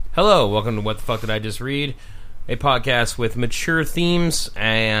Hello, welcome to What the Fuck Did I Just Read? A podcast with mature themes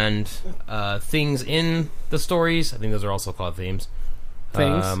and things in the stories. I think those are also called themes.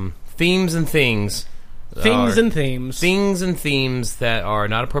 Things? Themes and things. Things and themes. Things and themes that are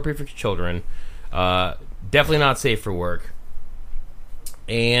not appropriate for children. Definitely not safe for work.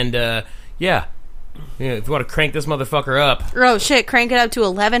 And, yeah, if you want to crank this motherfucker up. Oh, shit, crank it up to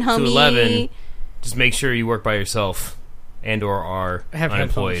 11, homie. To 11. Just make sure you work by yourself and or are Have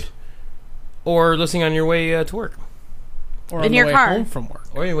unemployed. headphones. Or listening on your way to work. Or In on the your way car. home from work.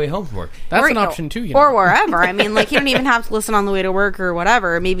 Or your way home from work. That's Or- an option too, you Or know. wherever. I mean, like, you don't even have to listen on the way to work or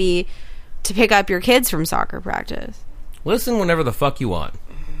whatever. Maybe to pick up your kids from soccer practice. Listen whenever the fuck you want.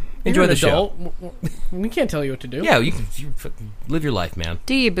 You're Enjoy an the show. adult. We can't tell you what to do. Yeah, you fucking live your life, man.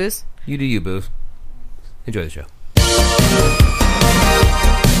 Do you, Boost? You do you, boo. Enjoy the show.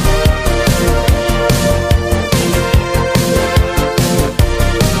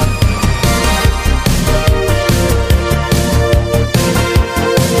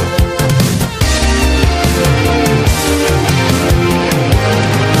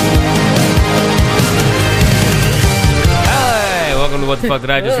 Hi, welcome to What the Fuck Did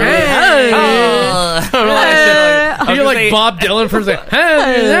I Just Read? I don't know why I said like, You're like Bob Dylan from the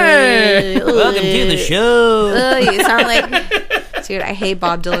hey. welcome to the show. You sound like... Dude, I hate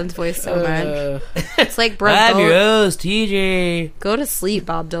Bob Dylan's voice so much. It's like, bro, I'm your go, host, TJ. go to sleep,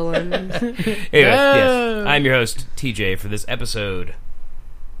 Bob Dylan. Anyway, yes, I'm your host, TJ, for this episode.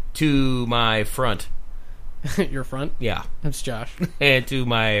 To my front, Your front. yeah, That's Josh. and to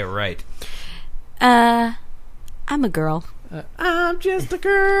my right. I'm a girl. I'm just a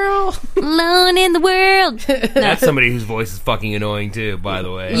girl. Alone in the world. That's somebody whose voice is fucking annoying too, by the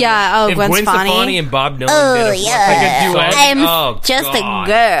way. Yeah, if Gwen Gwen Stefani. Stefani and Bob Dylan did a yeah. fucking I'm song, just God, a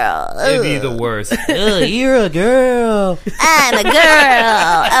girl. It'd be the worst. You're a girl. I'm a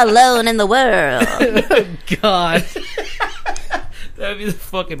girl alone in the world. God. That'd be the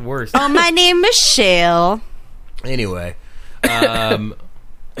fucking worst. Oh, my name Michelle. Anyway,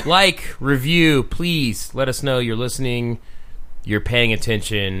 like, review, please let us know you're listening, you're paying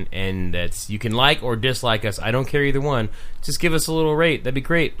attention, and that's you can like or dislike us. I don't care either one. Just give us a little rate. That'd be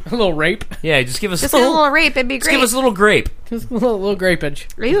great. A little rape. Yeah, just give us Just a a little. little rape, it'd be Just great. give us a little grape. Just a little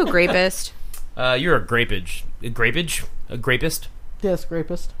grapage. Are you a grapist? You're a grapage. A grapist? Yes,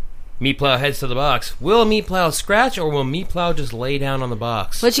 rapist. Meat Plow heads to the box. Will Meat Plow scratch or will Meat Plow just lay down on the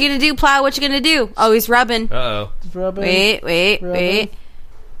box? What you gonna do, Plow? What you gonna do? Oh, he's rubbing. Uh-oh. Wait. Rubbing.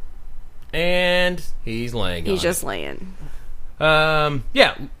 And he's laying on He's just laying. yeah.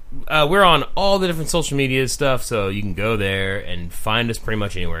 We're on all the different social media stuff, so you can go there and find us pretty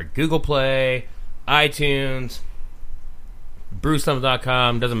much anywhere. Google Play, iTunes,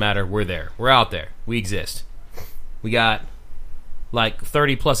 BrewStump.com, doesn't matter. We're there. We're out there. We exist. We got like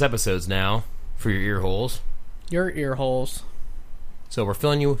 30 plus episodes now for your ear holes. Your ear holes. So we're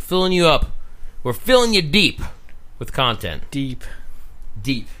filling you up. We're filling you deep with content. Deep.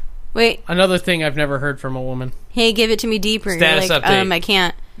 Deep. Wait, Another thing I've never heard from a woman. hey, give it to me deeper. Status You're like, update. I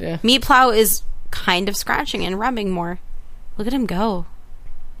can't. Yeah. Meat Plow is kind of scratching and rubbing more. Look at him go.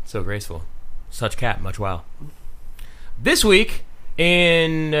 So graceful. Such cat, much wow. This week,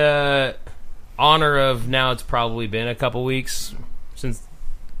 in honor of now, it's probably been a couple weeks since,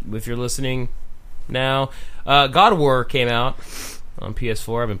 if you're listening now, God of War came out on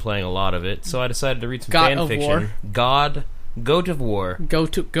PS4. I've been playing a lot of it, so I decided to read some God fan of fiction. Goat of War.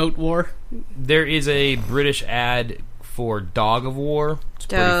 Goat war. There is a British ad for Dog of War. It's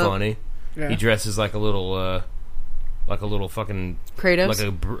pretty Dope. funny. Yeah. He dresses like a little fucking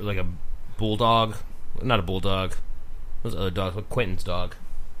Kratos. like a bulldog, not a bulldog. Those other dogs, like Quentin's dog.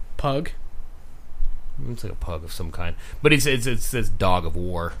 Pug. It's like a pug of some kind, but it says Dog of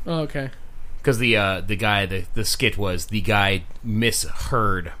War Oh, okay. because the guy the skit was the guy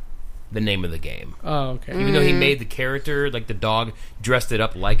misheard the name of the game, Oh, okay. even though he made the character like the dog dressed it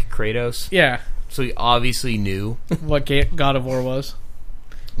up like Kratos, Yeah. so he obviously knew. What God of War was.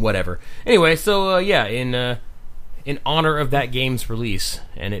 Whatever. Anyway, so yeah, in honor of that game's release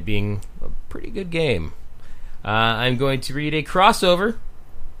and it being a pretty good game, I'm going to read a crossover.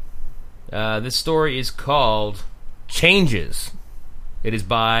 This story is called Changes. It is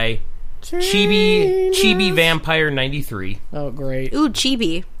by Chibi Vampire 93. Oh, great. Ooh,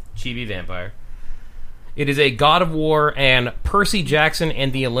 chibi. Chibi Vampire. It is a God of War and Percy Jackson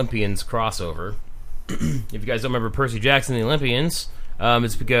and the Olympians crossover. If you guys don't remember Percy Jackson and the Olympians,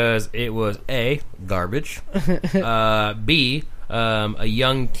 it's because it was A, garbage, B, a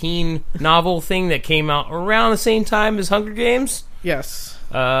young teen novel thing that came out around the same time as Hunger Games, Yes.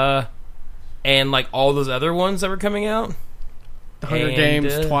 and like all those other ones that were coming out. The Hunger And,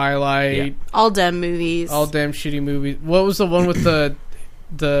 Games, Twilight, yeah. All dumb movies. all damn shitty movies. What was the one with the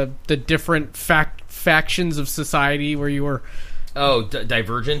different factions of society where you were? Oh,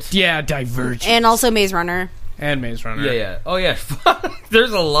 Divergent. Yeah, Divergent And also Maze Runner. and Maze Runner. Yeah. Oh yeah.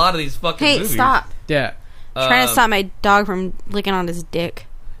 There's a lot of these fucking Hey, movies. stop. Yeah. Trying to stop my dog from licking on his dick.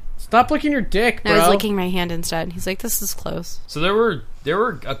 Stop licking your dick, No, bro. he's licking my hand instead. He's like, this is close. So there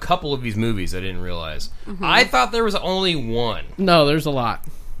were a couple of these movies I didn't realize. I thought there was only one, No, there's a lot.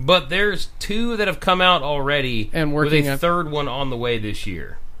 but there's two that have come out already, And with working a on- third one on the way this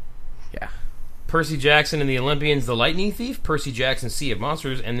year. Yeah. Percy Jackson and the Olympians, The Lightning Thief, Percy Jackson, Sea of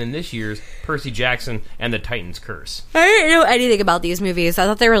Monsters, and then this year's Percy Jackson and the Titan's Curse. I didn't know anything about these movies. I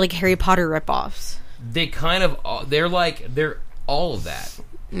thought they were like Harry Potter ripoffs. They kind of they're all of that.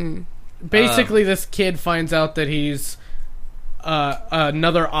 Basically, this kid finds out that he's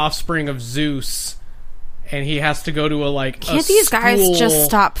another offspring of Zeus, and he has to go to Can't these guys just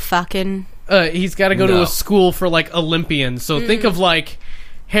stop fucking? He's got to go to No. a school for like Olympians. So think of like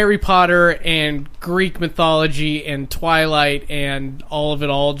Harry Potter and Greek mythology and Twilight and all of it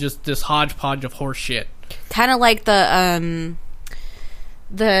all, just this hodgepodge of horse shit. Kind of like the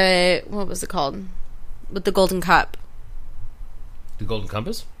what was it called? With the Golden Cup. The Golden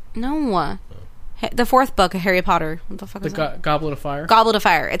Compass? No. The fourth book of Harry Potter. What the fuck The is that? Goblet of Fire. Goblet of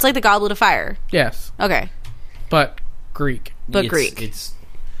Fire. It's like the Goblet of Fire. Yes, Okay. but Greek. But Greek.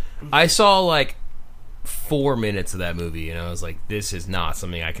 I saw like 4 minutes of that movie, and I was like, "This is not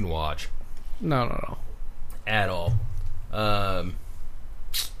something I can watch No. at all."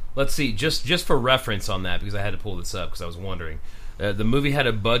 Let's see, just for reference on that, because I had to pull this up because I was wondering. The movie had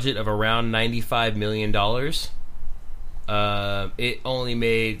a budget of around $95 million. It only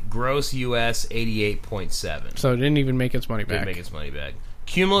made gross US 88.7. So it didn't even make its money Didn't back. make its money back.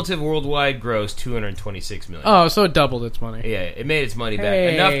 Cumulative worldwide gross 226 million. Oh, so it doubled its money. Yeah, it made its money back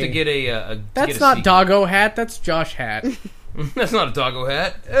Hey. enough to get a. That's not sequel. Doggo Hat. That's Josh Hat. That's not a doggo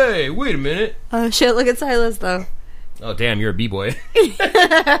hat. Hey, wait a minute. Oh shit! Look at Silas though. Oh damn, you're a b-boy.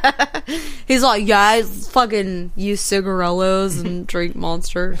 He's like, yeah, I fucking use cigarellos and drink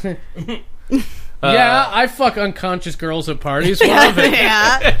Monster. Yeah, I fuck unconscious girls at parties. Love it.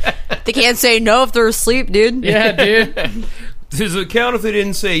 Yeah. They can't say no if they're asleep, dude. Yeah, dude. Does it count if they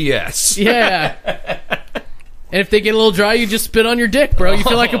didn't say yes? Yeah. And if they get a little dry, you just spit on your dick, bro. You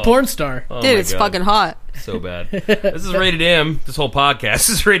feel like a porn star. Oh Dude, my it's God. fucking hot. So bad. This is rated M. This whole podcast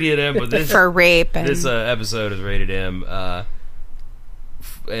is rated M, but this For rape and this episode is rated M.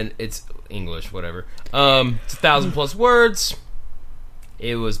 And it's English, whatever. It's 1,000 plus words.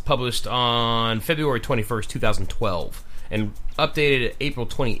 It was published on February 21st, 2012, and updated April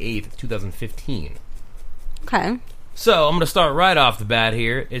 28th, 2015. okay. So I'm going to start right off the bat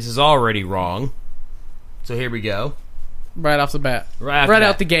here. This is already wrong. So here we go. Right off the bat. Right Right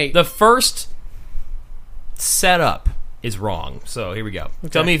out the gate. The first setup is wrong. So here we go.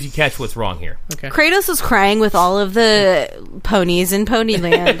 Tell me if you catch what's wrong here. Okay. Kratos is crying with all of the ponies in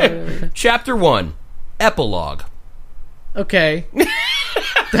Ponyland. Chapter 1, Epilogue. Okay.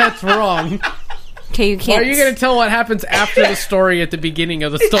 That's wrong. Okay, you Why can't. are you going to tell what happens after the story at the beginning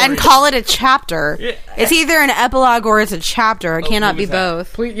of the story? and call it a chapter. Yeah. It's either an epilogue or it's a chapter. It cannot what be was that?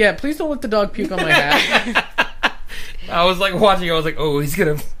 both. Please don't let the dog puke on my hat. I was like watching. I was like, oh, he's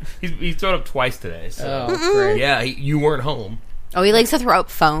thrown up twice today. So Oh, great. yeah, you weren't home. Oh, he likes to throw up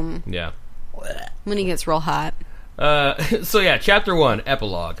foam Yeah. when he gets real hot. So yeah, chapter 1,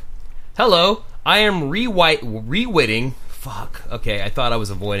 Epilogue. Hello, I am rewitting. Fuck. Okay, I thought I was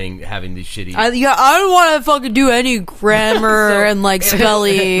avoiding having these shitty. I don't want to fucking do any grammar and like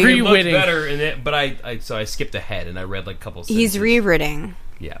spelling. It looked Rewitting. better in it, but I skipped ahead and I read like a couple. He's sentences. rewriting.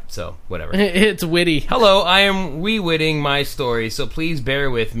 Yeah. So whatever. It's witty. Hello, I am rewitting my story, so please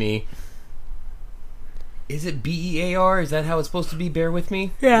bear with me. Is it BEAR? Is that how it's supposed to be? Bear with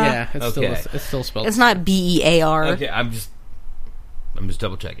me. Yeah, it's Okay. still spelled. It's not BEAR. Okay, I'm just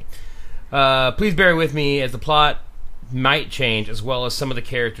double checking. Please bear with me as the plot might change, as well as some of the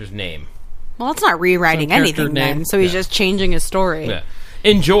characters' name. Well, that's not rewriting Some character anything then. name. So he's just changing his story. Yeah.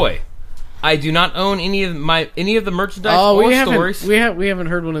 Enjoy. I do not own any of the merchandise Oh, or we stories. haven't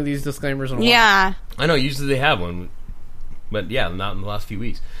heard one of these disclaimers in a while. Yeah. I know usually they have one, but yeah, not in the last few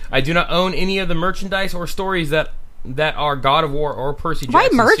weeks. I do not own any of the merchandise or stories that are God of War or Percy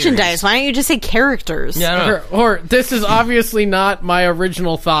Jackson Why merchandise? series. Why don't you just say characters? Yeah, I don't know. Or this is obviously not my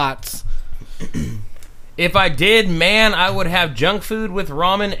original thoughts. If I did, man, I would have junk food with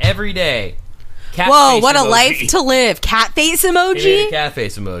ramen every day. Cat Whoa, face what a emoji. life to live. Cat face It made a emoji? cat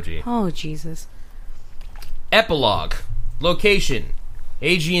face emoji. Oh, Jesus. Epilogue. Location.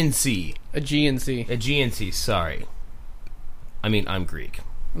 Aegean Sea. A GNC. Aegean Sea, sorry. I mean, I'm Greek,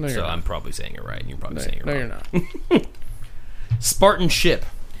 No, you're so not. I'm probably saying it right, and you're probably saying it No, wrong. you're not. Spartan ship.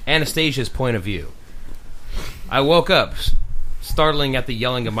 Anastasia's point of view. I woke up, startling at the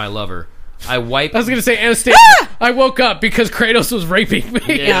yelling of my lover. I wiped... I was going to say, Anastasia, I woke up because Kratos was raping me.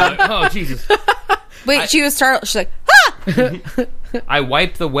 Yeah. Oh, Jesus. Wait, she was startled. She's like, ah! I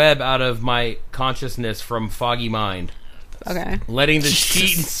wiped the web out of my consciousness from foggy mind, Okay. letting the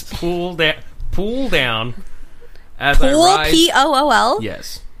sheets pool down as I Pool, rise... P-O-O-L?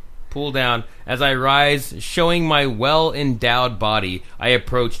 Yes. Pull down. As I rise, showing my well-endowed body, I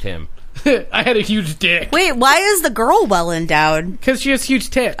approached him. I had a huge dick. Wait, why is the girl well endowed? Because she has huge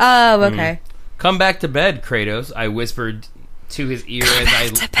tits. Oh, okay. Come back to bed, Kratos, I whispered to his ear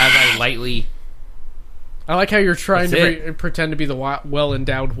as I lightly... I like how you're trying That's to pretend to be the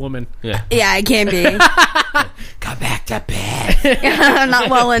well-endowed woman. Yeah. Yeah, I can be. Come back to bed. I'm not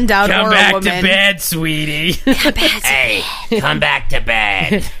well endowed or a woman. sweetie. Hey, come back to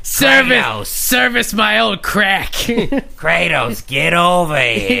bed. Service my old crack. Kratos, get over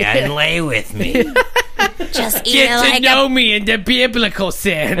here and lay with me. Just eat it like me in the biblical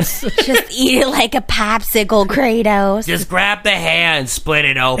sense. just eat it like a popsicle, Kratos. Just grab the hair and split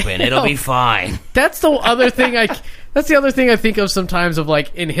it open. It'll be fine. That's the other thing I think of sometimes of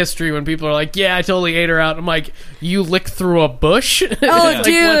like in history when people are like, yeah, I totally ate her out. I'm like, you licked through a bush? Oh, Like, what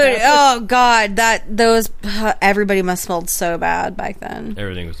dude! happened? Oh, God! Everybody must smelled so bad back then.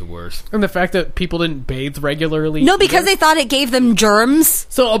 Everything was the worst. And the fact that people didn't bathe regularly. No, because they thought it gave them germs.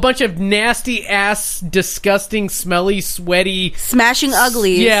 So a bunch of nasty ass, disgusting, smelly, sweaty, Smashing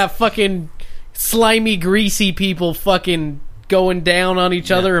uglies. yeah, fucking slimy, greasy people fucking going down on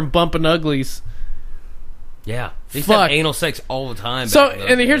each other and bumping uglies. Yeah. They used Fuck. to have anal sex all the time. So, back in those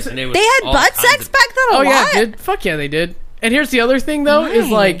and days, here's- it was They had all butt kinds sex of- back then a Oh lot. yeah, dude. Fuck yeah, they did. And here's the other thing, though, is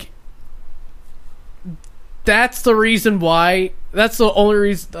Why? like that's the reason why. That's the only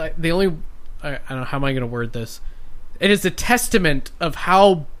reason. The only I don't know how am I going to word this. It is a testament of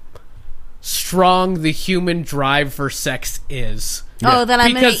how strong the human drive for sex is. Oh, then I'm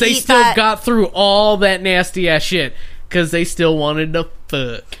gonna Because they eat still that. got through all that nasty ass shit because they still wanted to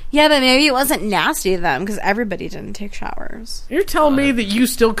fuck. Yeah, but maybe it wasn't nasty to them because everybody didn't take showers. You're telling me that you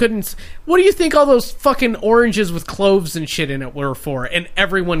still couldn't... What do you think all those fucking oranges with cloves and shit in it were for? And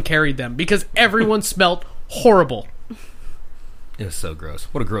everyone carried them because everyone smelt horrible. It was so gross.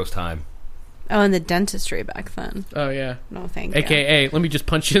 What a gross time. Oh, and the dentistry back then. Oh, yeah. No, thank you. AKA, let me just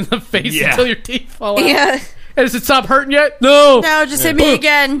punch you in the face Yeah. until your teeth fall out. Yeah. Hey, does it stop hurting yet? No! No, just hit me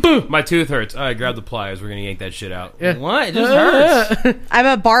again. My tooth hurts. All right, grab the pliers. We're going to yank that shit out. Yeah. What? It just hurts. I'm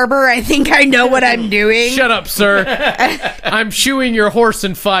a barber. I think I know what I'm doing. Shut up, sir. I'm shoeing your horse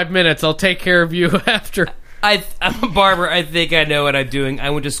in 5 minutes. I'll take care of you after. I'm a barber. I think I know what I'm doing. I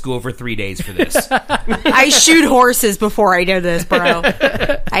went to school for 3 days for this. I shoot horses before I do this, bro.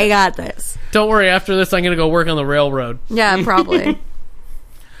 I got this. Don't worry, after this, I'm going to go work on the railroad. Yeah, probably.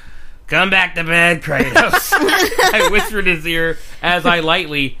 Come back to bed, Kratos. I whispered in his ear as I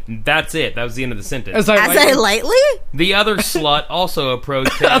lightly... That's it. That was the end of the sentence. As I lightly? The other slut also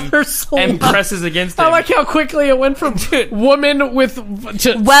approached him Other slut. and presses against him. I like how quickly it went from woman with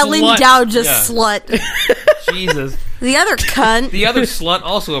to Well slut. endowed, just Yeah. slut. Jesus. The other cunt. The other slut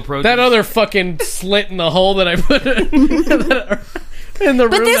also approached That other fucking slit in the hole that I put in the room.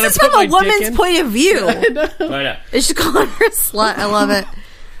 But this that I is put from my a woman's dick in. point of view. Oh, yeah. It's just calling her a slut. I love it.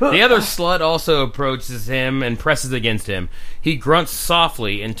 The other slut also approaches him and presses against him. He grunts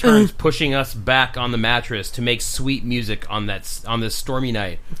softly and turns, pushing us back on the mattress to make sweet music on this stormy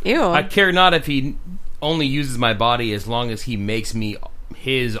night. Ew. I care not if he only uses my body as long as he makes me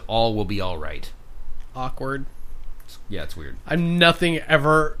his. All will be all right. Awkward. Yeah, it's weird. I'm nothing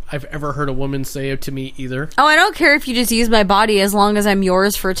I've ever heard a woman say to me either. Oh, I don't care if you just use my body as long as I'm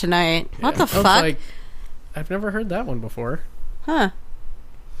yours for tonight. What the I was fuck? like, I've never heard that one before. Huh.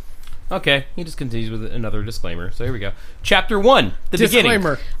 Okay, he just continues with another disclaimer. So here we go. Chapter 1, the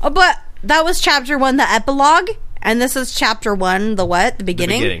Disclaimer. beginning. Oh, but that was chapter 1, the epilogue, and this is chapter 1, the what? The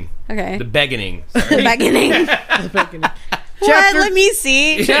beginning? The beginning. Okay. The beginning. The beginning. What? Let me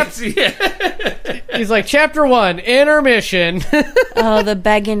see. He's like, chapter 1, intermission. Oh, the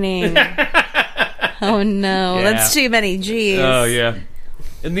beginning. Oh, no. Yeah. That's too many G's. Oh, yeah.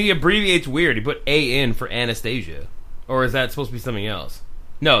 And the abbreviate's weird. He put A in for Anastasia. Or is that supposed to be something else?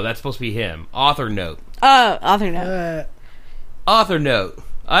 No, that's supposed to be him. Author note. Oh, author note. Author note.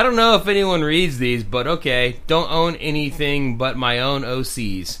 I don't know if anyone reads these, but okay. Don't own anything but my own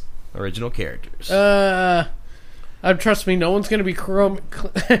OCs. Original characters. Trust me, no one's going to be coming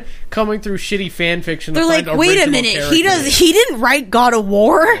through shitty fan fiction. They're to like, find wait a original minute. characters. He didn't write God of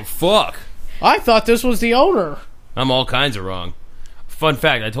War? Fuck. I thought this was the owner. I'm all kinds of wrong. Fun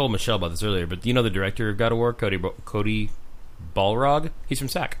fact, I told Michelle about this earlier, but do you know the director of God of War, Cody Balrog? He's from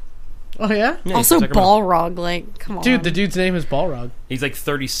SAC. Oh, yeah? Yeah, Also, he's from Sacramento. Balrog, like, come on. Dude, the dude's name is Balrog. He's like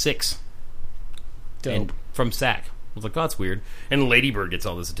 36. Dope. And from SAC. I was like, oh, that's weird. And Lady Bird gets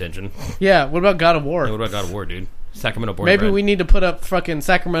all this attention. Yeah, what about God of War? What about God of War, dude? Sacramento born. Maybe and bred. we need to put up fucking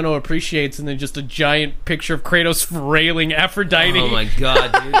Sacramento Appreciates and then just a giant picture of Kratos railing Aphrodite. Oh my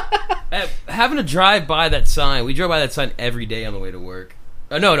god, dude! Having to drive by that sign. We drove by that sign every day on the way to work.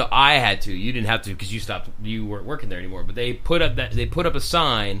 No, I had to. You didn't have to because you stopped. You weren't working there anymore. But they put up a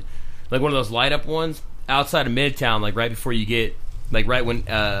sign, like one of those light up ones, outside of Midtown, like right before you get, like right when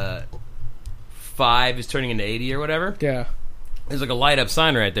 5 is turning into 80 or whatever. Yeah. There's like a light up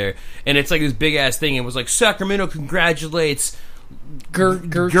sign right there, and it's like this big ass thing. It was like Sacramento congratulates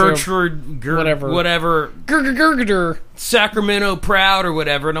Gertrude, whatever. Sacramento proud or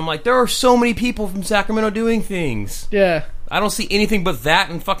whatever. And I'm like, there are so many people from Sacramento doing things. Yeah. I don't see anything but that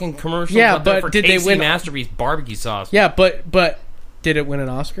and fucking commercials. Yeah, out there but for did they KC win- Masterpiece barbecue sauce? Yeah, but did it win an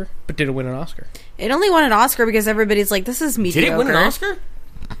Oscar? It only won an Oscar because everybody's like, this is mediocre. Did it win an Oscar?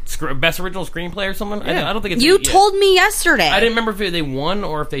 Best original screenplay or something? Yeah. I don't think it's. You told me yesterday. I didn't remember if they won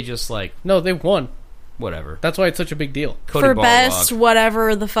or if they just like No, they won. whatever. That's why it's such a big deal. Cody For Balrog. best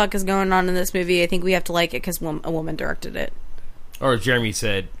whatever the fuck is going on in this movie, I think we have to like it because a woman directed it. Or as Jeremy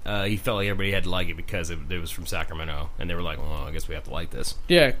said, he felt like everybody had to like it because it was from Sacramento, and they were like, "Well, I guess we have to like this."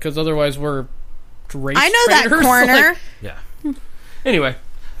 Yeah, because otherwise we're race I know that traitors. corner. Like, Yeah. Anyway,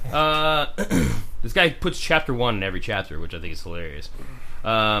 this guy puts chapter 1 in every chapter, which I think is hilarious.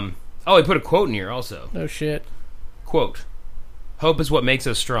 He put a quote in here also. no shit. Quote, "Hope is what makes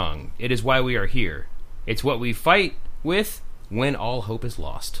us strong. It is why we are here. It's what we fight with when all hope is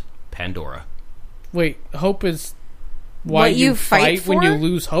lost." Pandora. Wait, hope is why What you fight when you for?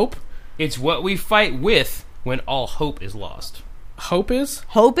 lose hope? It's what we fight with when all hope is lost. Hope is?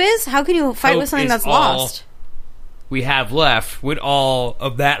 Hope is? How can you fight Hope with something is that's all lost? we have left when all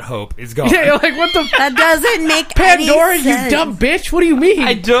of that hope is gone. Yeah, like what the That doesn't make Pandora, any you sense. dumb bitch? What do you mean?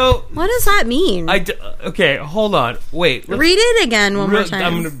 I don't... What does that mean? Okay, hold on. Wait. Read it again one more time.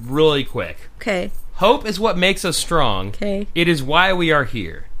 I'm gonna really quick. Okay. Hope is what makes us strong. Okay. It is why we are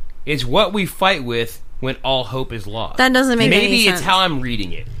here. It's what we fight with when all hope is lost. That doesn't make any Maybe sense. it's how I'm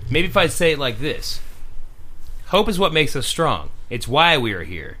reading it. Maybe if I say it like this. Hope is what makes us strong. It's why we are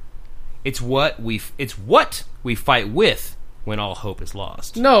here. It's what we fight with when all hope is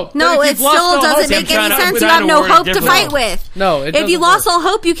lost. No, No, but if it you've lost still all doesn't hope- make I'm any trying to- sense. I'm You have trying to no word it hope to differently. fight with. No, it If you doesn't lost work. all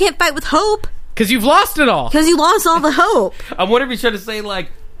hope, you can't fight with hope Because you've lost it all. because you lost all the hope. I'm wondering if he's trying to say like,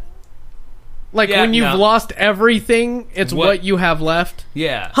 Like Yeah, when you've no. lost everything, it's What- what you have left.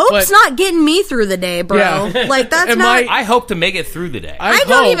 yeah. Hope's But- not getting me through the day, bro. Yeah. Like that's Am not. I hope to make it through the day. I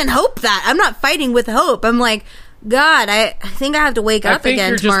don't hope- even hope that. I'm not fighting with hope. I'm like, God, I think I have to wake I up think again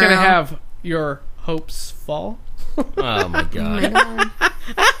you're tomorrow. just gonna have your hopes fall. Oh my god.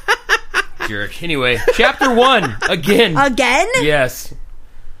 Jerk. Anyway, chapter 1 again. Again? Yes.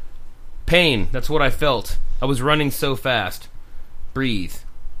 Pain. That's what I felt. I was running so fast. Breathe.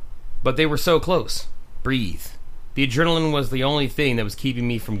 But they were so close. Breathe. The adrenaline was the only thing that was keeping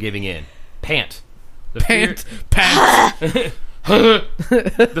me from giving in. Pant. The Pant.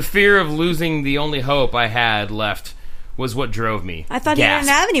 the fear of losing the only hope I had left was what drove me. I thought you Gasp.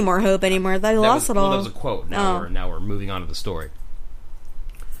 didn't have any more hope anymore. I thought you That lost was, it all. well, that was a quote. Oh. Now we're moving on to the story.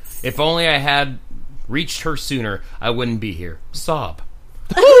 If only I had reached her sooner, I wouldn't be here. Sob.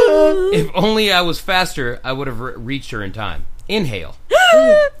 If only I was faster, I would have reached her in time. Inhale.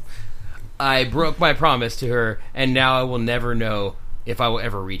 I broke my promise to her, and now I will never know if I will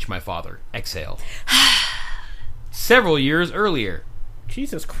ever reach my father. Exhale. Several years earlier.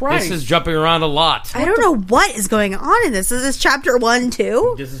 Jesus Christ. This is jumping around a lot. I don't know what is going on in this. Is this chapter 1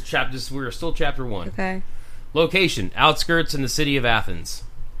 too? This is we're still chapter 1. Okay. Location: outskirts in the city of Athens.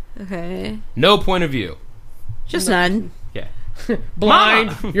 Okay. No point of view. Just none. Yeah.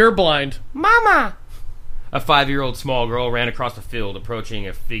 blind. Mama. You're blind. Mama! A 5-year-old small girl ran across the field, approaching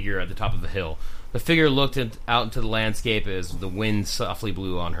a figure at the top of the hill. The figure looked out into the landscape as the wind softly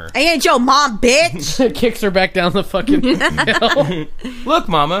blew on her. I ain't your mom, bitch. Kicks her back down the fucking hill. Look,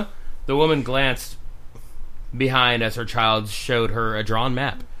 Mama! The woman glanced behind as her child showed her a drawn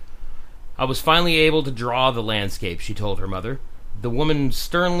map. I was finally able to draw the landscape, she told her mother. The woman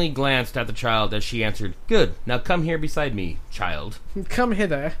sternly glanced at the child as she answered, Good, now come here beside me, child. Come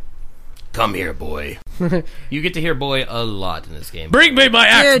hither. Come here, boy. You get to hear boy a lot in this game. Bring me my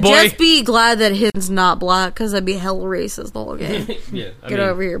axe, Dude, boy. just be glad that his not black, because I'd be hell racist the whole game. Yeah, I Get mean,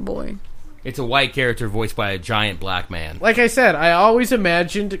 over here, boy. it's a white character voiced by a giant black man. Like I said, I always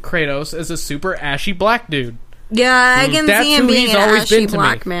imagined Kratos as a super ashy black dude. Yeah, I can That's see him who being he's an always ashy been to me.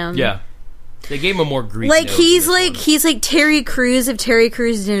 black man. Yeah. They gave him a more Greek Like nose he's in this like one. he's like Terry Crews if Terry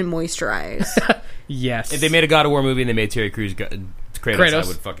Crews didn't moisturize. Yes. If they made a God of War movie and they made Terry Crews Kratos, I Kratos.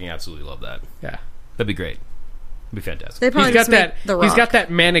 would fucking absolutely love that. Yeah. That'd be great. It'd be fantastic. They probably He's got just make that. The Rock. He's got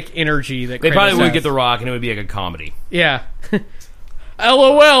that manic energy that They Kratos probably would has. get The Rock and it would be like a comedy. Yeah.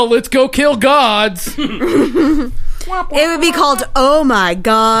 LOL. Let's go kill gods. It would be called "Oh My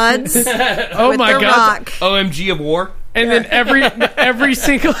Gods" with Oh my The god. Rock. OMG of War? And then every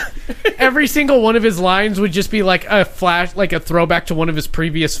single one of his lines would just be like a flash, like a throwback to one of his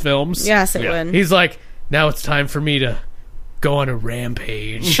previous films. Yes, it Yeah. would. He's like, now it's time for me to go on a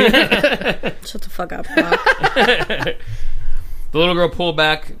rampage. Shut the fuck up, Rock. The little girl pulled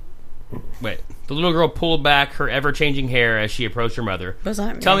back... Wait. The little girl pulled back her ever-changing hair as she approached her mother. What does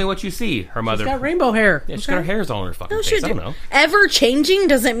that mean? Tell me what you see, her mother... She's got rainbow hair. Yeah, she's got her hairs all on her fucking No, face. shit, I don't know. Ever changing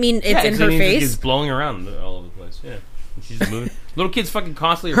doesn't mean it's Yeah, in it her means face. It's blowing around all over the place. Yeah. And she's just moving. Little kids fucking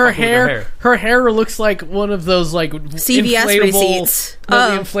constantly are Her fucking with hair, her hair looks like one of those like CVS inflatable, receipts. no,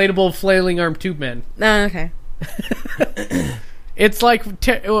 the Oh. inflatable flailing arm tube men. Oh, okay. It's like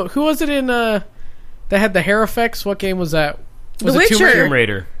who was it in? That had the hair effects. What game was that? Was The it Tomb Witcher. Raider? Tomb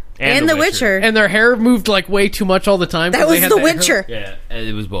Raider. And The Witcher. And their hair moved like way too much all the time. 'cause That they was had The that hair- Witcher. Yeah,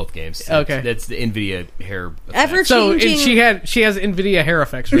 it was both games. Okay. That's the NVIDIA hair. Ever effect. So changing. and she has Nvidia hair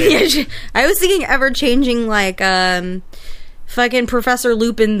effects. Right? Yeah, I was thinking ever changing like fucking Professor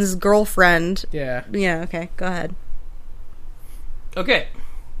Lupin's girlfriend. Yeah. Yeah. Okay. Go ahead. Okay.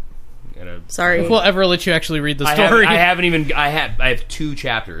 Sorry. If we'll ever let you actually read the I story. haven't even. I have 2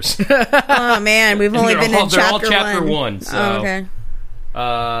 chapters. Oh man, we've only They're been all- in they're all chapter chapter 1. one, so- Oh, okay.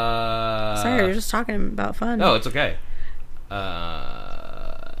 Sorry, Sorry, we're just talking about fun. Oh, it's okay.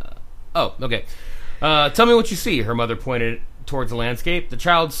 Okay. Tell me what you see. Her mother pointed towards the landscape. The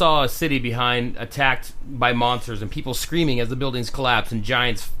child saw a city behind attacked by monsters and people screaming as the buildings collapsed and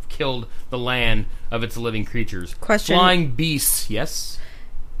giants killed the land of its living creatures. Question. Flying beasts. Yes.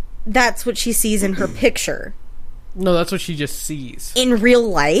 That's what she sees in her picture. No, that's what she just sees. In real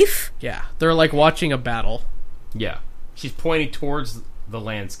life, Yeah, they're like watching a battle. Yeah. She's pointing towards the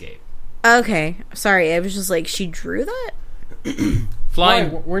landscape. okay. Sorry, I was just like, she drew that. Why?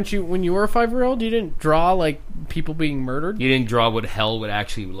 Flying. Weren't you when you were a 5-year-old? You didn't draw like people being murdered. You didn't draw what hell would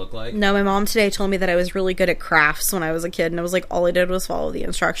actually look like. No, my mom today told me that I was really good at crafts when I was a kid, and I was like, all I did was follow the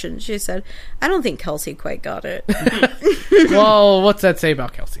instructions. She said, I don't think Kelsey quite got it. Well, what's that say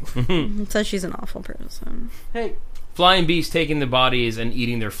about Kelsey? It says she's an awful person. Hey, Flying beasts taking the bodies and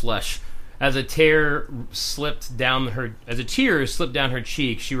eating their flesh. As a tear slipped down her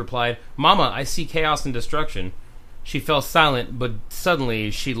cheek, she replied, "Mama, I see chaos and destruction." She fell silent, but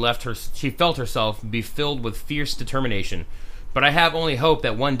suddenly she felt herself be filled with fierce determination. "But I have only hope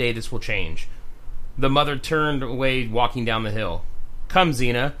that one day this will change." The mother turned away, walking down the hill. "Come,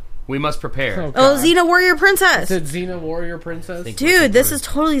 Xena, we must prepare." Oh, Oh, God. Xena Warrior Princess! Is it Xena Warrior Princess? Dude, this is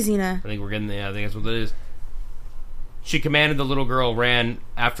totally Xena. I think we're getting. Yeah, I think that's what it is. She commanded the little girl ran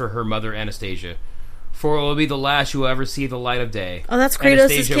after her mother Anastasia. "For it will be the last you will ever see the light of day." Oh, that's Kratos'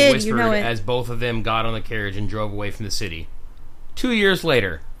 Anastasia kid, whispered you know it. as both of them got on the carriage and drove away from the city. 2 years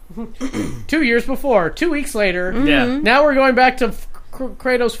later. 2 years before, 2 weeks later. Yeah. Now we're going back to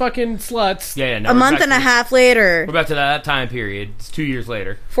Kratos fucking sluts. Yeah, now A we're month back and a to- half later. We're back to that time period. It's 2 years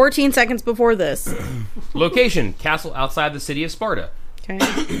later. 14 seconds before this. Location: castle outside the city of Sparta. Okay.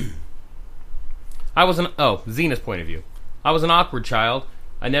 Xena's point of view. "I was an awkward child.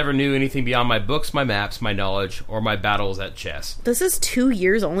 I never knew anything beyond my books, my maps, my knowledge, or my battles at chess." This is 2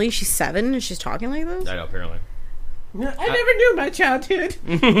 years only. She's 7 and she's talking like this? I know, apparently. I never knew my childhood.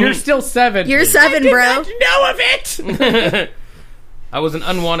 You're still 7. You're 7, bro. know of it. I was an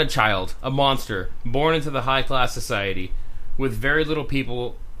unwanted child, a monster, born into the high-class society, with very little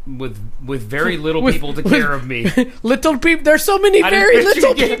people, with very little people to care of me. Little people. There's so many I didn't very picture-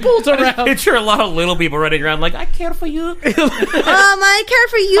 little peoples I around. picture a lot of little people running around like, "I care for you. I care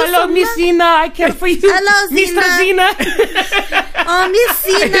for you Hello, so Miss much. Xena. I care for you. Hello, Mr. Xena. Xena." Oh, Miss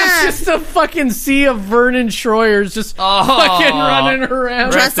It's Xena. just a fucking sea of Vernon Schroyers just Oh. fucking running around.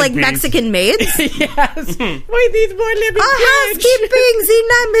 Dressed like in peace. Mexican maids? Yes. Wait, these boy living Housekeeping,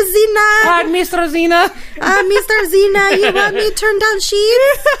 Xena, Miss Xena. Hi, Mr. Xena. Mr. Xena, you want me to turn down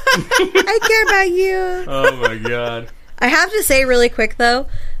sheets? I care about you. Oh my god. I have to say really quick, though,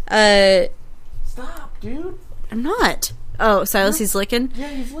 Stop, dude. I'm not. Oh, Silas, he's licking? Yeah,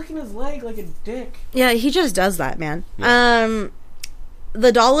 he's licking his leg like a dick. Yeah, he just does that, man.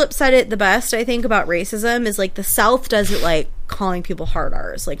 The Dollop said it the best, I think, about racism is like the South does it like calling people hard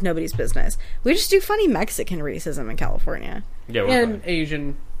R's, like nobody's business. We just do funny Mexican racism in California. Yeah, we're And fine.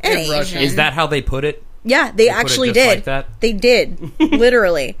 Asian. And And Russian. Asian. Is that how they put it? Yeah, they put it actually just did. like that? They did.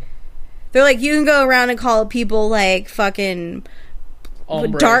 Literally. They're like, you can go around and call people like fucking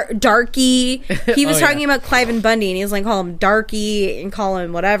darky. He was talking about Cliven Bundy, and he was like, call him darky and call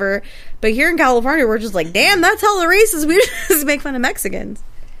him whatever. But here in California, we're just like, damn, that's hella racist. We just make fun of Mexicans.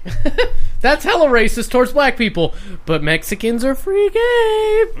 That's hella racist towards black people, but Mexicans are free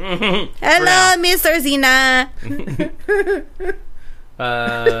game. Hello, Mr. Zena.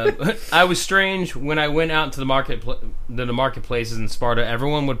 I was strange when I went out into the marketplaces in Sparta.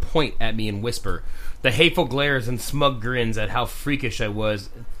 Everyone would point at me and whisper. The hateful glares and smug grins at how freakish I was,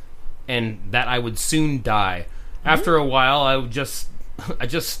 and that I would soon die. After a while, I just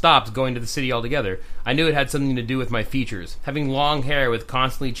stopped going to the city altogether. I knew it had something to do with my features. Having long hair with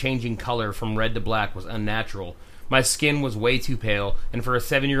constantly changing color from red to black was unnatural. My skin was way too pale, and for a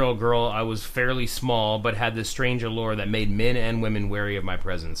 7-year-old girl, I was fairly small, but had this strange allure that made men and women wary of my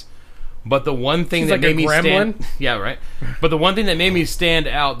presence. But the one thing that made me stand... Yeah, right. But the one thing that made me stand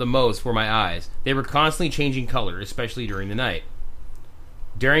out the most were my eyes. They were constantly changing color, especially during the night.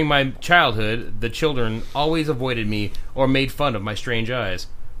 During my childhood, the children always avoided me or made fun of my strange eyes.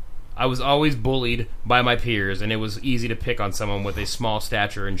 I was always bullied by my peers, and it was easy to pick on someone with a small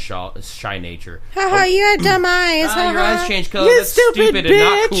stature and shy nature. Haha, you had dumb eyes. Your eyes changed color. You That's stupid and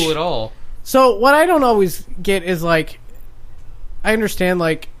not bitch. cool at all. So what I don't always get is like, I understand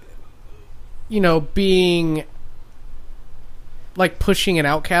like, you know, being like pushing an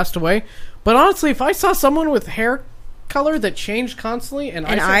outcast away, but honestly, if I saw someone with hair color that changed constantly and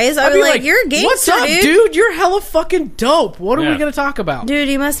eyes, I'd I be would like, you're a gangster, what's up, dude? You're hella fucking dope. What are we gonna talk about? Dude,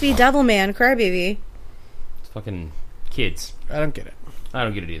 you must be Devilman, crybaby. It's fucking kids. I don't get it. I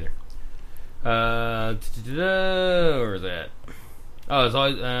don't get it either. Where is that? Oh, it's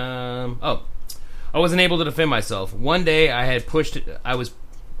always I wasn't able to defend myself. One day I had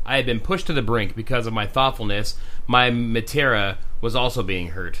been pushed to the brink because of my thoughtfulness. My Matera was also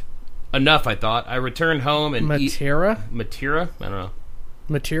being hurt. Enough, I thought. I returned home and Matera? Matera? I don't know.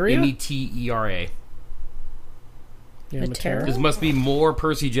 Materia? Metera. Yeah, Matera. This must be more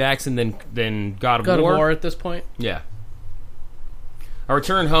Percy Jackson than God of War. God of War at this point. Yeah. I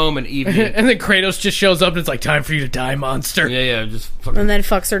returned home and evening. And then Kratos just shows up and it's like, time for you to die, monster. Yeah, just fucking And then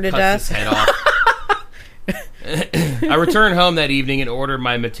fucks her to cuts death. his head off. I returned home that evening and ordered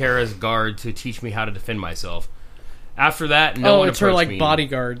my Matera's guard to teach me how to defend myself. After that, no one it's her approached like me.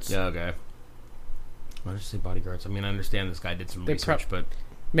 bodyguards. Yeah, okay. Why did you say bodyguards? I mean, I understand this guy did some research, but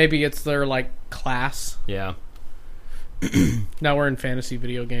maybe it's their like class. yeah. Now we're in fantasy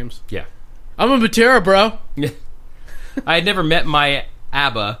video games. Yeah. I'm a Matera, bro. I had never met my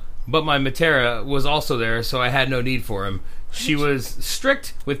Abba, but my Matera was also there, so I had no need for him. She was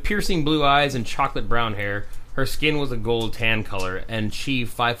strict with piercing blue eyes and chocolate brown hair. Her skin was a gold tan color, and she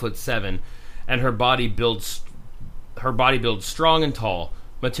 5'7", and her body built strong and tall.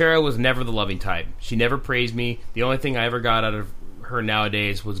 Matera was never the loving type. She never praised me. The only thing I ever got out of her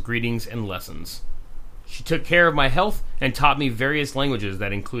nowadays was greetings and lessons. She took care of my health and taught me various languages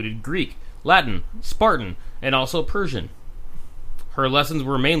that included Greek, Latin, Spartan, and also Persian. Her lessons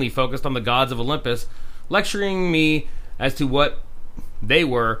were mainly focused on the gods of Olympus, lecturing me as to what they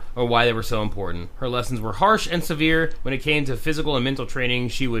were or why they were so important. Her lessons were harsh and severe. When it came to physical and mental training,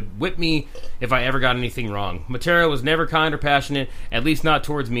 she would whip me if I ever got anything wrong. Matera was never kind or passionate, at least not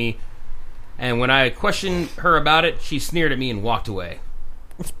towards me, and when I questioned her about it, she sneered at me and walked away.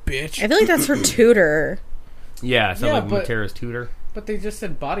 Bitch. I feel like that's her tutor. Yeah, sounds Yeah, like but- Matera's tutor. But they just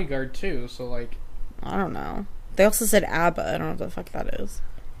said bodyguard too, so like... I don't know. They also said ABBA. I don't know what the fuck that is.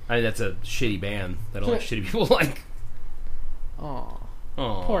 I think that's a shitty band that only shitty people like. Aw.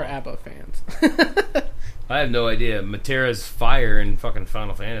 Aww. Poor ABBA fans. I have no idea. Matera's fire in fucking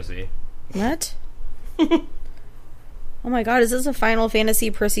Final Fantasy. What? Oh my god, is this a Final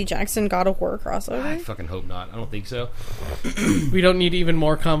Fantasy Percy Jackson God of War I crossover? fucking hope not. I don't think so. We don't need even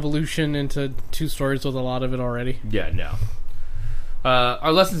more convolution into two stories with a lot of it already. Yeah, no.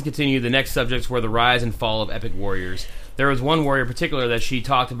 Our lessons continue. The next subjects were the rise and fall of epic warriors. There was one warrior in particular that she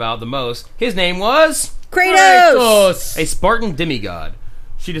talked about the most. His name was... Kratos! a Spartan demigod.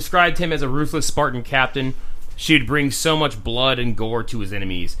 She described him as a ruthless Spartan captain. She would bring so much blood and gore to his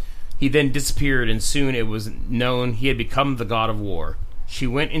enemies. He then disappeared, and soon it was known he had become the god of war. She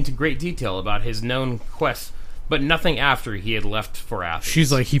went into great detail about his known quests, but nothing after he had left for Athens.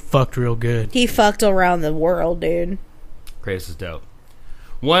 She's like, he fucked real good. He fucked around the world, dude. Kratos is dope.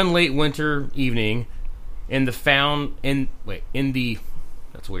 One late winter evening, One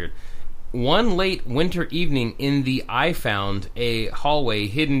late winter evening I found a hallway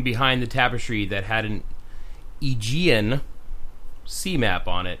hidden behind the tapestry that had an Aegean sea map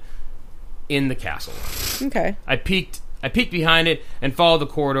on it. in the castle. Okay. I peeked behind it and followed the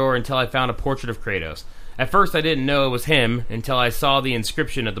corridor until I found a portrait of Kratos. At first, I didn't know it was him until I saw the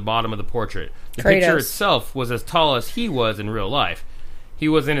inscription at the bottom of the portrait. The picture itself was as tall as he was in real life. He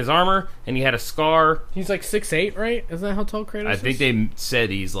was in his armor, and he had a scar. He's like 6'8", right? Isn't that how tall Kratos is? I think they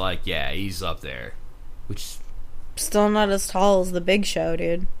said he's like, yeah, he's up there. Which... Still not as tall as the Big Show,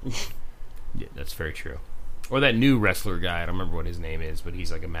 dude. Yeah, that's very true. Or that new wrestler guy, I don't remember what his name is, but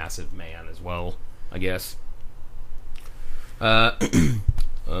he's like a massive man as well, I guess.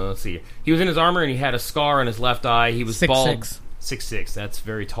 Let's see. He was in his armor and he had a scar on his left eye. He was 6'6". bald. 6'6". That's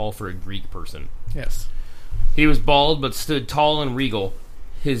very tall for a Greek person. Yes. He was bald but stood tall and regal.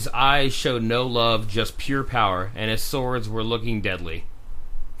 His eyes showed no love, just pure power, and his swords were looking deadly.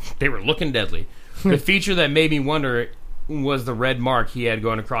 They were looking deadly. The feature that made me wonder was the red mark he had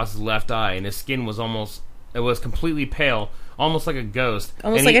going across his left eye, and his skin was completely pale, almost like a ghost.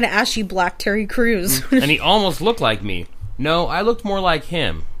 Almost like an ashy black Terry Crews. And he almost looked like me. No, I looked more like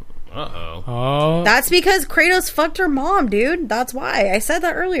him. Uh-oh. Oh. That's because Kratos fucked her mom, dude. That's why. I said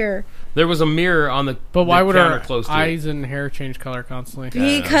that earlier. There was a mirror on the But why the would counter our close to eyes it. and hair change color constantly?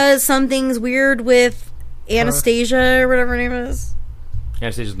 Because something's weird with Anastasia or whatever her name is.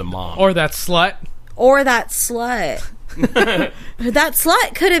 Anastasia's the mom. Or that slut? Or that slut. That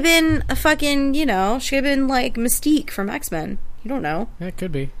slut could have been a fucking, she could have been like Mystique from X-Men. You don't know. That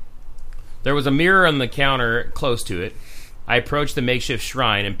could be. There was a mirror on the counter close to it. I approached the makeshift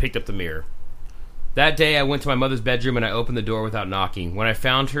shrine and picked up the mirror. That day, I went to my mother's bedroom and I opened the door without knocking. When I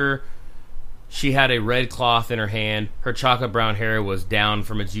found her, she had a red cloth in her hand. Her chocolate brown hair was down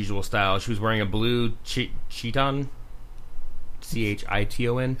from its usual style. She was wearing a blue chiton.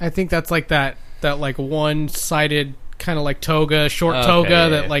 Chiton? I think that's like that like one-sided kind of like toga, short toga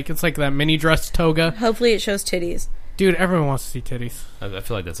that like it's like that mini dress toga. Hopefully it shows titties. Dude, everyone wants to see titties I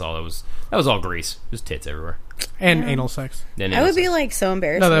feel like that's all that was. That was all Grease. Just tits everywhere. and anal sex. Then I would be like so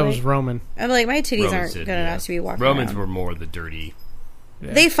embarrassed. No, that was Roman. I'm like, my titties Romans aren't did, good enough to be walking Romans around. were more the dirty.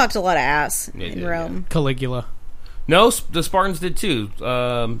 Yeah. They fucked a lot of ass They in did, Rome. Caligula. No, the Spartans did too.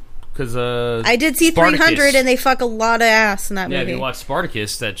 Because I did see Spartacus. 300 and they fuck a lot of ass in that Yeah, if movie. you watch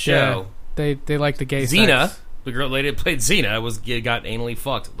Spartacus, that show, They like the gay Xena, sex. the girl lady that played Xena, got anally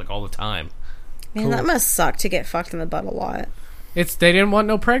fucked like all the time. Man, that must suck to get fucked in the butt a lot. They didn't want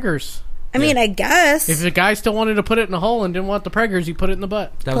no preggers. I mean, I guess. If the guy still wanted to put it in a hole and didn't want the preggers, he put it in the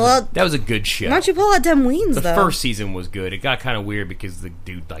butt. That Well, was a good show. Why don't you pull out them weens, The though? first season was good. It got kind of weird because the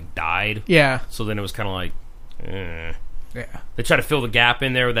dude like died. Yeah. So then it was kind of like, Yeah. They try to fill the gap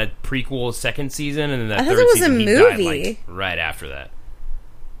in there with that prequel second season, and then that I thought third it was season a he died movie. like right after that.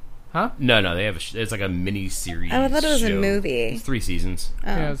 Huh? No, they have it's like a mini series. Oh, I thought it was a show. movie. It's 3 seasons.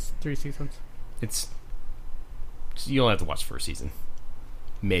 Oh. Yeah, it's 3 seasons. You don't have to watch the first season.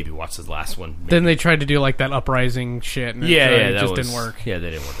 Maybe watch the last one. Maybe. Then they tried to do like that uprising shit, and it just didn't work. Yeah, they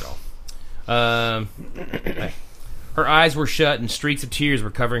didn't work at all. Her eyes were shut and streaks of tears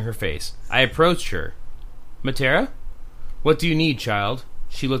were covering her face. I approached her. Matera? What do you need, child?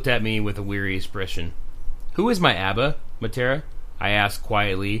 She looked at me with a weary expression. Who is my Abba, Matera? I asked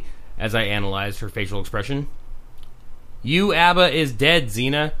quietly as I analyzed her facial expression. You Abba is dead,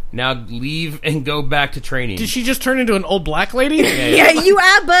 Xena. Now leave and go back to training. Did she just turn into an old black lady? Yeah, you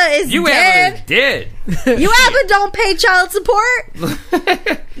Abba is You dead. Abba is dead. You Abba don't pay child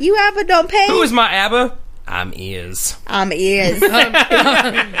support. You Abba don't pay. Who is my Abba? I'm Iz. I'm is.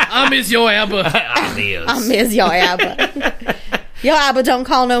 I'm is your Abba. I'm Iz. I'm is your Abba. Your Abba don't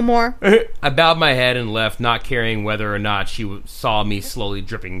call no more. I bowed my head and left, not caring whether or not she saw me slowly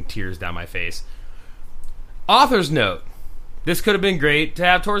dripping tears down my face. Author's note. This could have been great to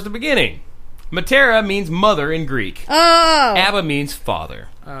have towards the beginning. Matera means mother in Greek. Oh. Abba means father.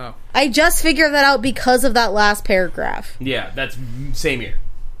 Oh. I just figured that out because of that last paragraph. Yeah, that's same here.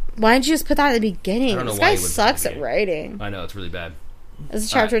 Why didn't you just put that at the beginning? I don't know This why guy he wouldn't sucks put it at at the writing. I know, it's really bad. Is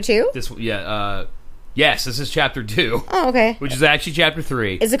this chapter 2? Yes, this is chapter 2, Oh, okay. which is actually chapter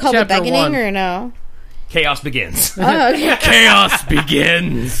 3. Is it called Chapter The Beginning 1. or no? Chaos begins. Oh, okay. Chaos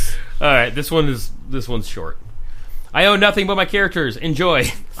begins. All right, this one's short. I owe nothing but my characters. Enjoy.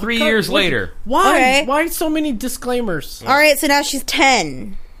 3 years later. Why? Okay. Why so many disclaimers? All right, so now she's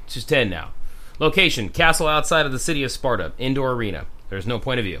 10. She's 10 now. Location, castle outside of the city of Sparta. Indoor arena. There's no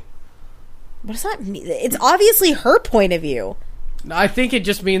point of view. What does that mean? It's obviously her point of view. I think it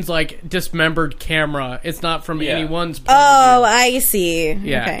just means like dismembered camera. It's not from Yeah. anyone's point Oh, of I see.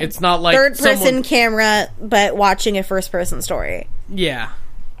 Yeah, Okay. it's not like third person someone- camera, but watching a first person story. view. Yeah.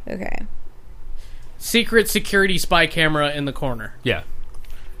 Okay. Secret security spy camera in the corner. Yeah.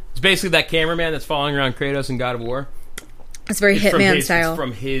 It's basically that cameraman that's following around Kratos in God of War. It's very Hitman style. It's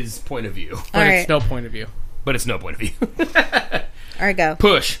from his point of view. But All it's no point of view. But it's no point of view. All right, go.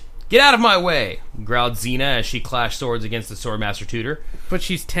 Push. Get out of my way, growled Xena as she clashed swords against the Swordmaster Tutor. But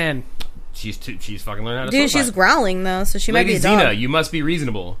she's 10. She's fucking learning how to Dude, sword she's fight. growling, though, so she might be Lady a dog. Xena, you must be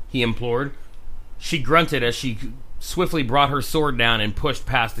reasonable, he implored. She grunted as she swiftly brought her sword down and pushed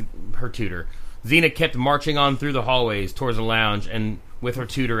past her tutor. Xena kept marching on through the hallways towards the lounge and with her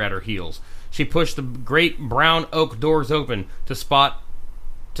tutor at her heels. She pushed the great brown oak doors open to spot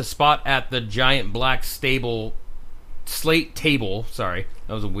at the giant black slate table. Sorry,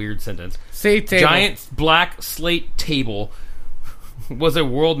 that was a weird sentence. Say table. Giant black slate table was a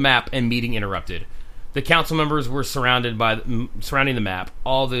world map and meeting interrupted. The council members were surrounding the map,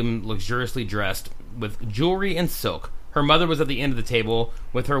 all of them luxuriously dressed with jewelry and silk. Her mother was at the end of the table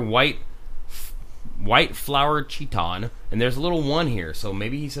with her white flowered chiton, and there's a little one here, so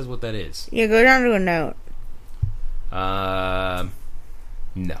maybe he says what that is. Yeah, go down to a note.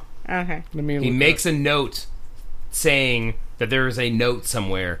 No. Okay. He makes a note saying that there is a note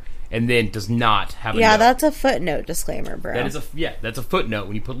somewhere, and then does not have a note. Yeah, that's a footnote disclaimer, bro. That's a footnote.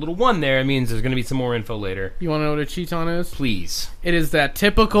 When you put a little one there, it means there's going to be some more info later. You want to know what a chiton is? Please. It is that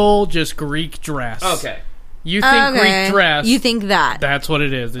typical, just Greek dress. Okay. You think Greek dress. You think that. That's what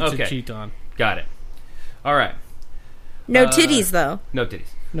it is. It's Okay. a chiton. Got it. All right. No titties, though. No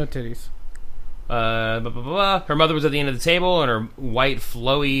titties. No titties. Her mother was at the end of the table in her white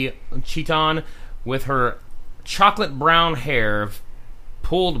flowy chiton with her chocolate brown hair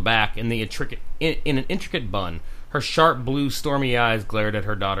pulled back in an intricate bun. Her sharp blue stormy eyes glared at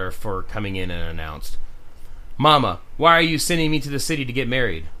her daughter for coming in and announced, "Mama, why are you sending me to the city to get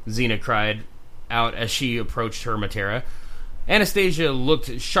married?" Xena cried out as she approached her Matera. Anastasia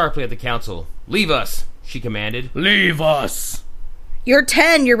looked sharply at the council. "Leave us," she commanded. Leave us. You're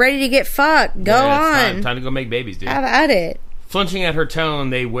 10. You're ready to get fucked. Go Yeah, it's on. time to go make babies, dude. Have at it. Flinching at her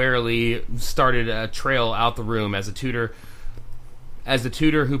tone, they warily started a trail out the room as the tutor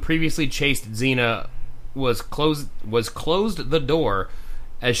who previously chased Xena closed the door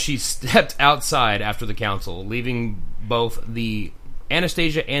as she stepped outside after the council, leaving both the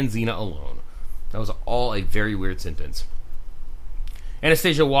Anastasia and Xena alone. That was all a very weird sentence.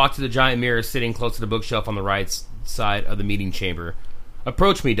 Anastasia walked to the giant mirror sitting close to the bookshelf on the right side of the meeting chamber.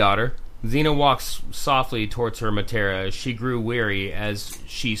 "Approach me, daughter." Xena walked softly towards her Matera as she grew weary as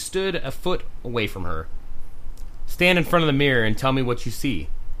she stood a foot away from her. "Stand in front of the mirror and tell me what you see."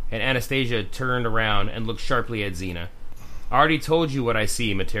 And Anastasia turned around and looked sharply at Xena. "I already told you what I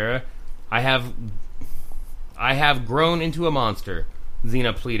see, Matera. I have grown into a monster,"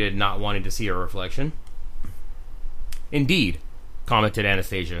 Xena pleaded, not wanting to see her reflection. "Indeed," commented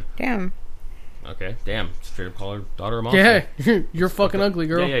Anastasia. Damn. Okay, damn. Straight up call her daughter a monster. Yeah, you're fucking ugly,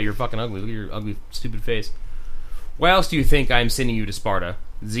 girl. Yeah, you're fucking ugly. Look at your ugly, stupid face. "Why else do you think I'm sending you to Sparta?"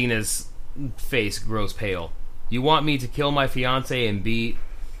 Xena's face grows pale. "You want me to kill my fiancé and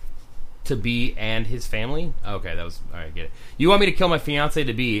and his family?" Okay, that was... Alright, get it. "You want me to kill my fiancé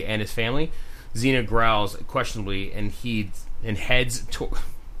to be and his family?" Xena growls questionably and heads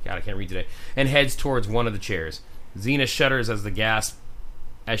God, I can't read today. And heads towards one of the chairs. Xena shudders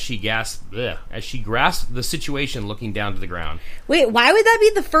as she grasps the situation, looking down to the ground. Wait, why would that be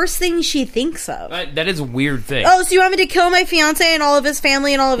the first thing she thinks of? That is a weird thing. Oh, so you want me to kill my fiancé and all of his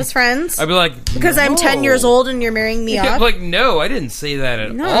family and all of his friends? I'd be like, because I'm 10 years old and you're marrying me off? Like, no, I didn't say that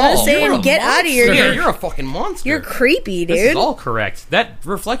at No, all. I'm just saying, You're a get out of here. monster. Yeah, you're a fucking monster. You're creepy, dude. This is all correct. That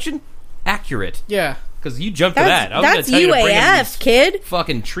reflection, accurate. Yeah. Because you jumped to that. I was That's gonna tell you to bring in UAF, these kid.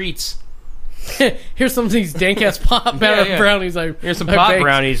 fucking treats. Here's some of these dank ass pop brownies. Here's some pot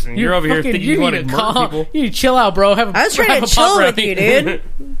brownies, and you're over here thinking you want to murder people. You need to chill out, bro. I was trying to chill with you, dude.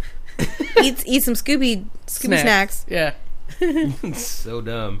 eat some Scooby snacks. Yeah. So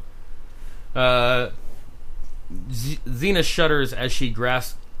dumb. Xena shudders as she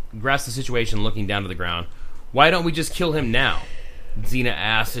grasps the situation, looking down to the ground. "Why don't we just kill him now?" Xena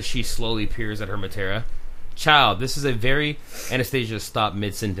asks as she slowly peers at her Matera. "Child, this is a very..." Anastasia stopped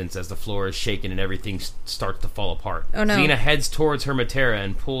mid-sentence as the floor is shaken and everything starts to fall apart. Oh, no. Xena heads towards her Matera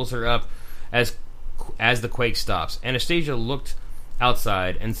and pulls her up as the quake stops. Anastasia looked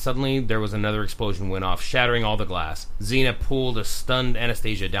outside, and suddenly there was another explosion went off, shattering all the glass. Xena pulled a stunned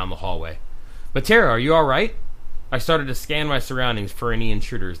Anastasia down the hallway. "Matera, are you alright?" I started to scan my surroundings for any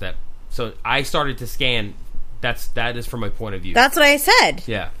intruders So I started to scan... That is from my point of view. That's what I said.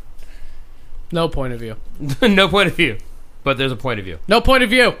 Yeah. No point of view. No point of view. But there's a point of view. No point of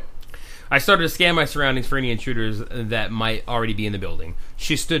view. I started to scan my surroundings for any intruders that might already be in the building.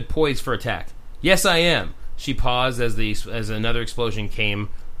 She stood poised for attack. "Yes, I am." She paused as another explosion came,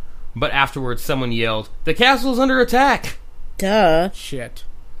 but afterwards someone yelled, "The castle's under attack!" Duh. Shit.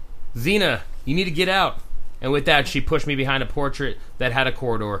 Xena, you need to get out. And with that, she pushed me behind a portrait that had a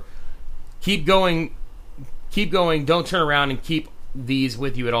corridor. Keep going, don't turn around, and keep these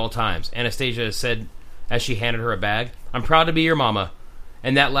with you at all times, Anastasia said as she handed her a bag. I'm proud to be your mama.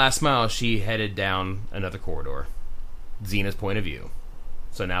 And that last smile, she headed down another corridor. Xena's point of view.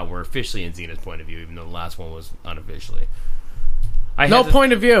 So now we're officially in Xena's point of view, even though the last one was unofficially. No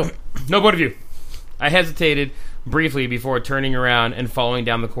point of view. No point of view. I hesitated briefly before turning around and following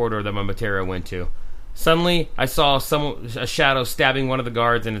down the corridor that Momotaro went to. Suddenly, I saw a shadow stabbing one of the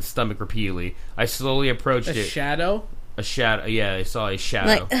guards in its stomach repeatedly. I slowly approached it. A shadow? A shadow. Yeah, I saw a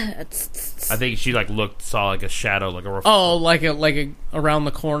shadow. I think she saw like a shadow, like a. Oh, like a around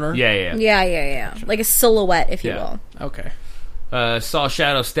the corner. Yeah. Yeah. Like a silhouette, if you will. Okay. Saw a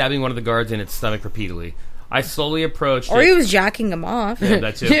shadow stabbing one of the guards in its stomach repeatedly. I slowly approached Or it. he was jacking him off. Yeah,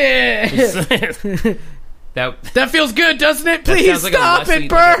 that too. Yeah. That feels good, doesn't it? Please like stop. Leslie, It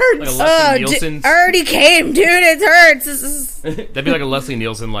burns. Nielsen's. I already came, dude. It hurts. That'd be like a Leslie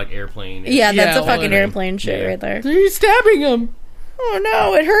Nielsen like airplane. Yeah, that's a well, fucking airplane shit right there. He's stabbing him. Oh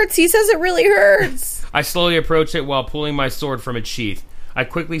no, it hurts. He says it really hurts. I slowly approached it while pulling my sword from its sheath. I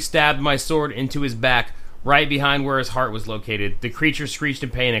quickly stabbed my sword into his back, right behind where his heart was located. The creature screeched in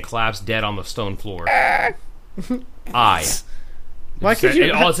pain and collapsed dead on the stone floor. I. Why could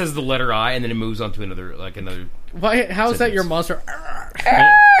you? All it says is the letter I, and then it moves on to another. Why? How is that your monster?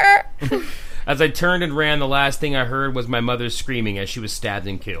 As I turned and ran, the last thing I heard was my mother screaming as she was stabbed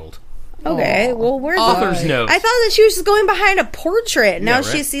and killed. Okay, well, where's Author's note? I thought that she was just going behind a portrait. Now Yeah, right?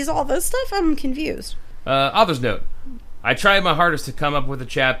 she sees all this stuff. I'm confused. Author's note. I tried my hardest to come up with a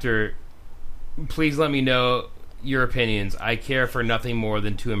chapter. Please let me know your opinions. I care for nothing more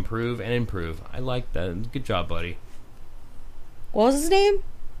than to improve and improve. I like that. Good job, buddy. What was his name?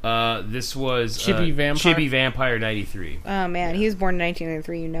 This was Chibi Vampire? Chibi Vampire 93. Oh man, he was born in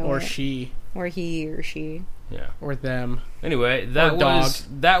 1993. You know, Or it. she. Or he or she. Yeah. Or them. Anyway, Or dog.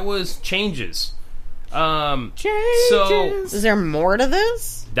 that was changes. Changes. So Is there more to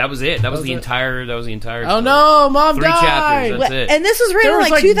this? that was it. That was the it? entire. That was the entire. Oh story. no, Mom 3 died. chapters. That's it. And this was written There was,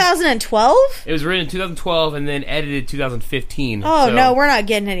 in like- 2012. It was written in 2012 and then edited 2015. Oh so no, we're not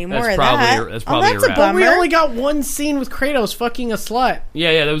getting any more that's of probably- that. that's probably that's a a wrap. bummer. We only got one scene with Kratos fucking a slut.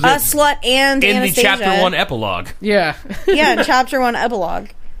 Yeah, that was a it. slut and In Anastasia. the chapter 1 epilogue. Yeah. Yeah, in chapter 1 epilogue.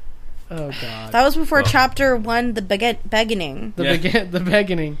 Oh god. That was before Well. chapter 1, the beginning. The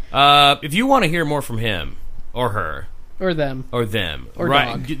beginning. If you want to hear more from him or her Or them. or them, Or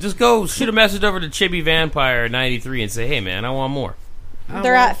right? dog. Just go shoot a message over to Chibi Vampire 93 and say, "Hey, man, I want more."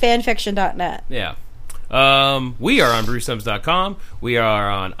 They're at fanfiction.net. Yeah. We are on BruceSums.com. We are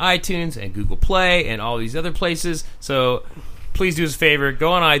on iTunes and Google Play and all these other places. So please do us a favor.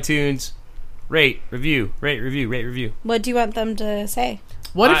 Go on iTunes. Rate, review. What do you want them to say?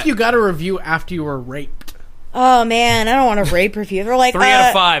 What if you got a review after you were raped? Oh man, I don't want to rape review. They're like 3 out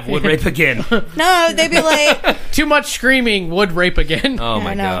of 5 would rape again. No, they'd be like, Too much screaming would rape again. Oh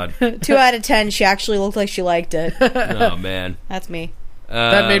my I know. god. 2 out of 10. She actually looked like she liked it. Oh man. That's me.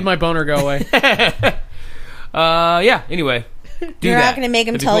 That made my boner go away. Yeah. Anyway, do You're that. not gonna make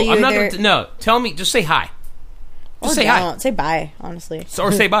 'em That'd be tell cool. you I'm not they're- gonna no. Tell me. Just say hi. Just say hi. Don't. Say bye, honestly.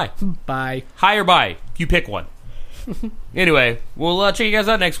 Or say bye. Bye. Hi or bye. You pick one. Anyway, we'll check you guys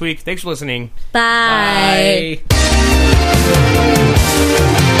out next week. Thanks for listening. Bye. Bye.